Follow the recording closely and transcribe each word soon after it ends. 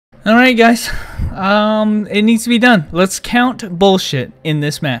Alright guys, it needs to be done. Let's count bullshit in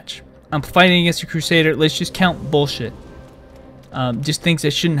this match. I'm fighting against a Crusader, let's just count bullshit. Just things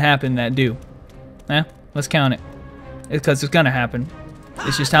that shouldn't happen that do. Yeah, let's count it. Because it's gonna happen.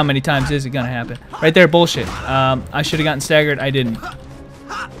 It's just how many times is it gonna happen. Right there, bullshit. I should have gotten staggered, I didn't.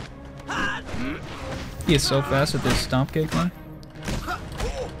 He is so fast with this stomp kick, man.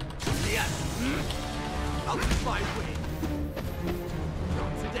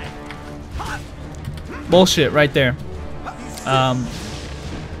 Bullshit right there.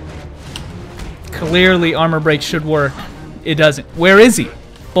 Clearly armor break should work. It doesn't. Where is he?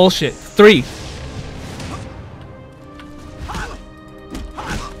 Bullshit. 3.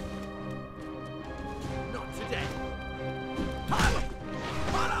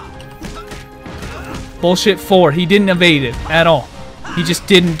 Bullshit 4. He didn't evade it at all. He just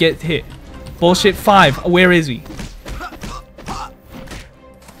didn't get hit. Bullshit 5. Where is he?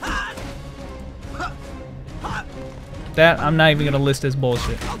 That I'm not even gonna list as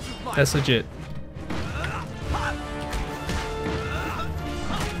bullshit. That's legit.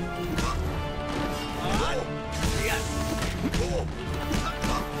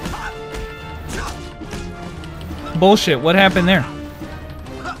 Bullshit. What happened there?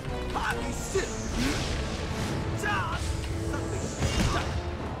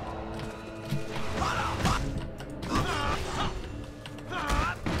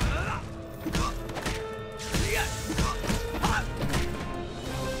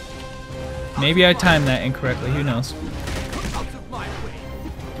 Maybe I timed that incorrectly, who knows.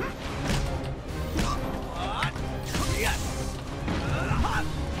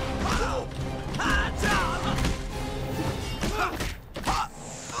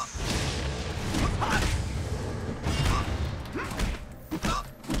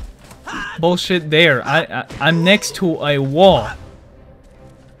 Bullshit there. I'm next to a wall.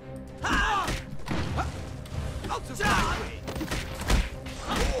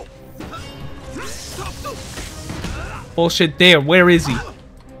 Bullshit there. Where is he?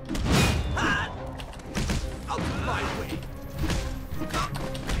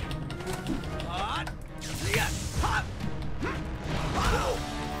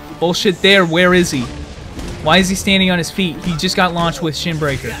 Bullshit there. Where is he? Why is he standing on his feet? He just got launched with Shin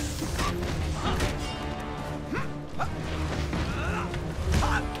Breaker.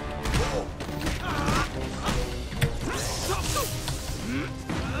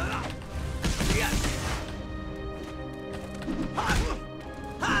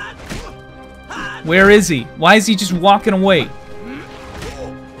 Where is he? Why is he just walking away?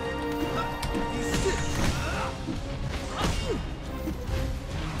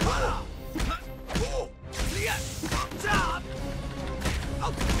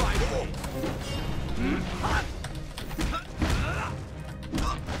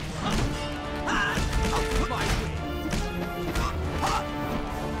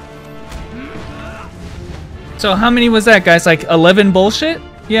 So how many was that, guys? Like 11 bullshit?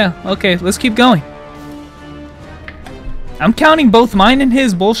 Yeah, okay, let's keep going. I'm counting both mine and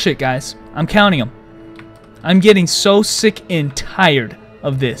his bullshit, guys. I'm counting them. I'm getting so sick and tired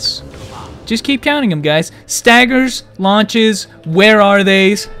of this. Just keep counting them, guys. Staggers, launches, where are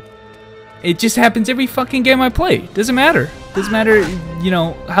they? It just happens every fucking game I play. Doesn't matter. Doesn't matter, you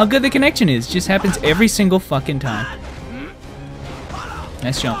know, how good the connection is. Just happens every single fucking time.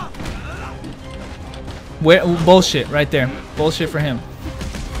 Nice jump. Where, bullshit right there. Bullshit for him.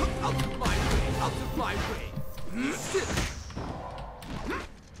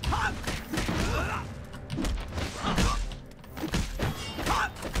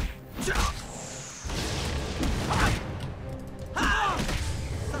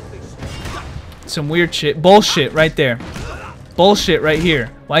 Some weird shit. Bullshit right there. Bullshit right here.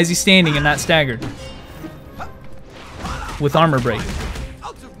 Why is he standing and not staggered? With armor break.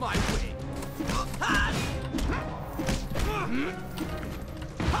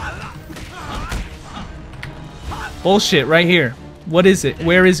 Bullshit right here. What is it?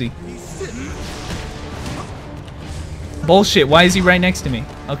 Where is he? Bullshit. Why is he right next to me?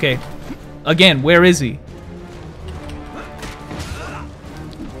 Okay. Again, where is he?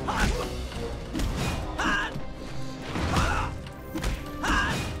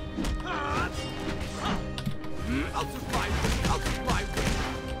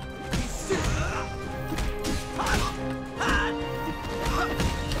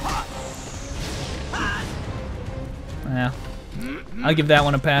 Yeah. I'll give that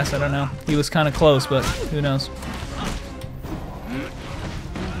one a pass. I don't know. He was kind of close, but who knows.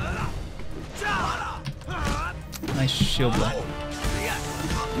 Nice shield block.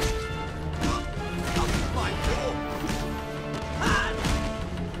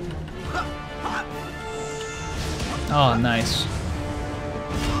 Oh, nice.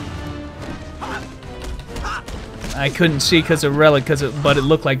 I couldn't see because of relic, but it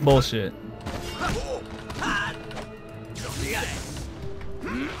looked like bullshit.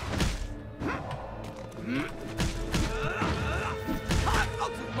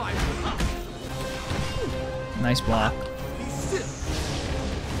 Nice block.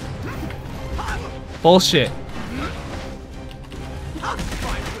 Bullshit.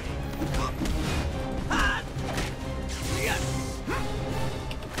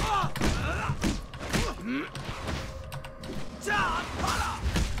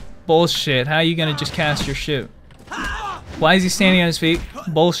 Bullshit. How are you gonna just cast your shit? Why is he standing on his feet?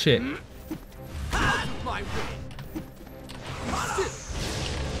 Bullshit.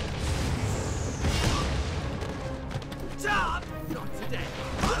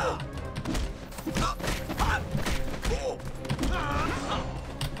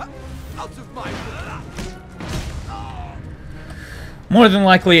 More than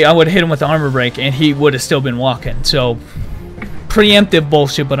likely, I would have hit him with the armor break, and he would have still been walking. So, preemptive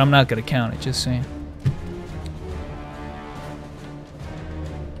bullshit, but I'm not gonna count it. Just saying.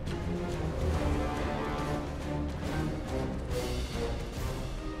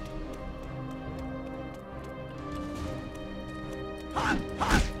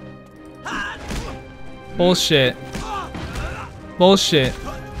 Bullshit. Bullshit.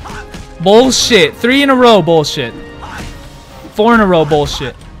 Bullshit. 3 in a row. Bullshit. 4 in a row.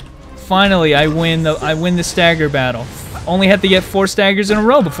 Bullshit. Finally, I win the stagger battle. Only had to get 4 staggers in a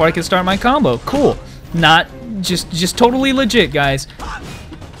row before I could start my combo. Cool. Not just totally legit, guys.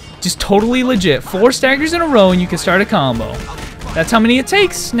 Just totally legit. 4 staggers in a row and you can start a combo. That's how many it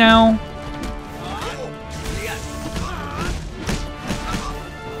takes now.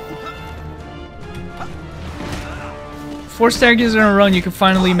 Four staggers in a row and you can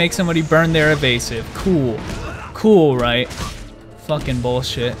finally make somebody burn their evasive. Cool. Cool, right? Fucking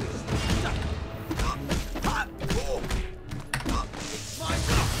bullshit.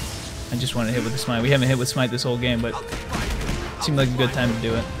 I just want to hit with the smite. We haven't hit with smite this whole game, but it seemed like a good time to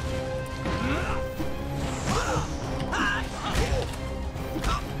do it.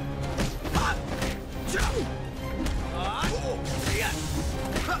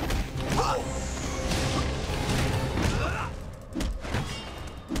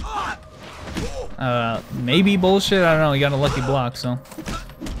 Maybe bullshit. I don't know. He got a lucky block, so.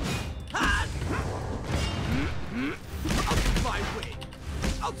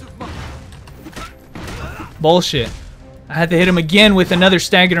 Bullshit. I had to hit him again with another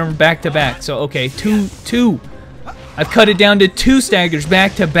stagger back to back. So okay, two. I've cut it down to 2 staggers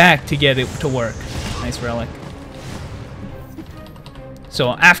back to back to get it to work. Nice relic.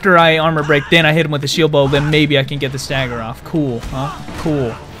 So after I armor break, then I hit him with the shield bow. Then maybe I can get the stagger off. Cool, huh?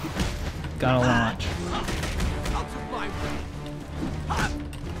 Cool. Gotta launch.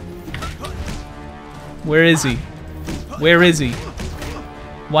 Where is he? Where is he?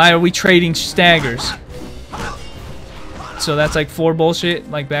 Why are we trading staggers? So that's like 4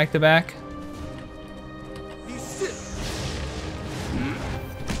 bullshit, like back to back.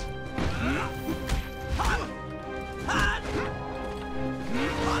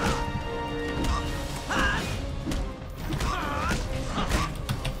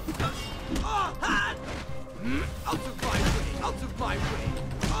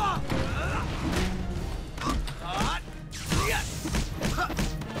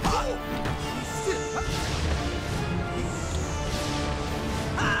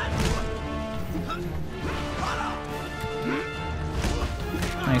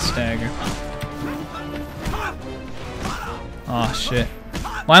 Nice stagger. Oh shit.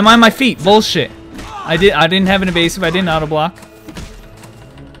 Why am I on my feet? Bullshit. I didn't have an evasive, I didn't auto block.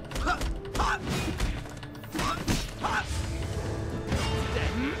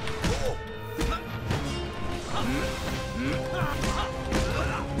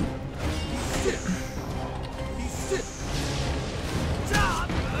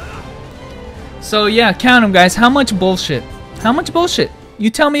 So yeah, count them, guys. How much bullshit? How much bullshit? You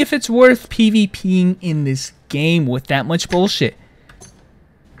tell me if it's worth PvPing in this game with that much bullshit.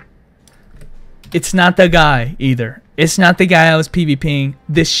 It's not the guy either. It's not the guy I was PvPing.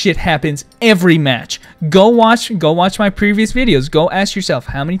 This shit happens every match. Go watch my previous videos. Go ask yourself,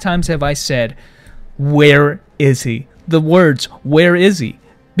 how many times have I said, where is he? The words, where is he?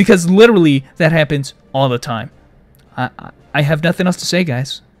 Because literally that happens all the time. I have nothing else to say,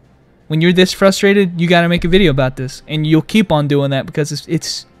 guys. When you're this frustrated, you gotta make a video about this, and you'll keep on doing that because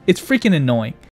it's freaking annoying.